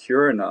that's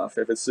secure enough?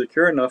 If it's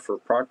secure enough for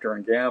Procter &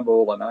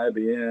 Gamble and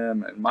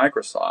IBM and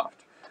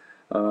Microsoft,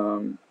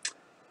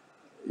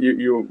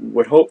 you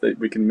would hope that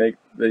we can make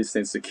these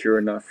things secure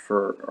enough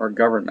for our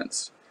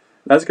governments.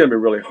 That's going to be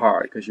really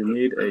hard, because you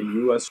need a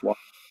U.S. law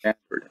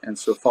standard. And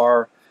so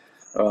far,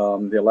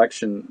 the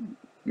election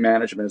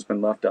management has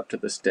been left up to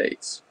the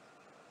states.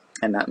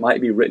 And that might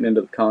be written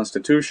into the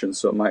Constitution,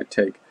 so it might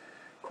take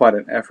quite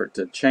an effort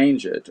to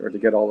change it or to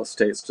get all the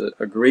states to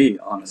agree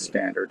on a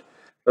standard.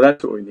 But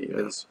that's what we need,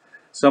 is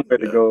some way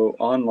to go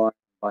online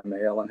by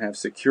mail and have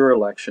secure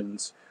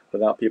elections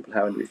without people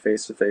having to be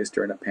face-to-face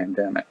during a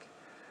pandemic.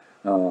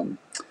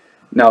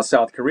 Now,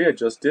 South Korea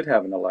just did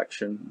have an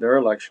election. Their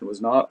election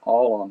was not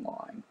all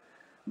online.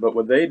 But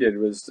what they did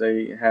was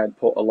they had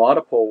a lot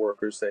of poll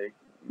workers. They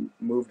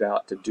moved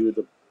out to do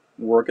the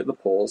work at the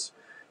polls.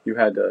 You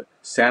had to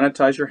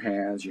sanitize your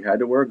hands. You had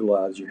to wear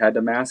gloves. You had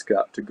to mask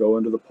up to go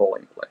into the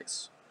polling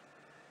place.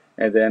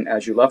 And then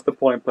as you left the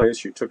polling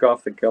place, you took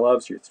off the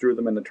gloves. You threw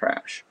them in the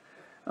trash.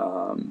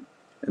 And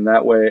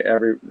that way,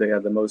 they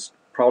had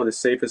probably the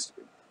safest,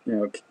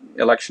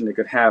 election they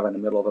could have in the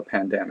middle of a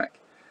pandemic.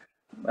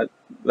 But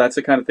that's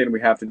the kind of thing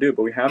we have to do.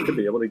 But we have to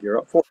be able to gear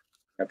up for it.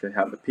 We have to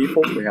have the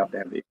people. We have to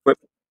have the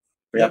equipment.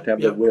 We have to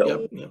have the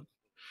will.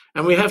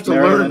 And we have to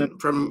learn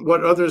from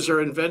what others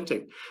are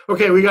inventing.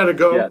 Okay, we got to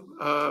go.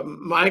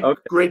 Mike,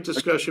 great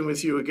discussion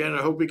with you again.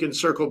 I hope we can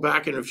circle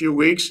back in a few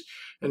weeks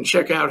and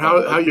check out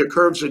how your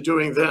curves are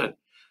doing then.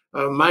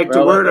 Mike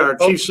DeWeert, our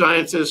chief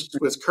scientist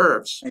with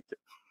curves.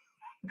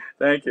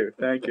 Thank you.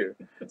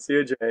 See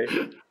you, Jay.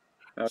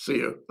 See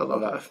you.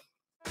 Aloha.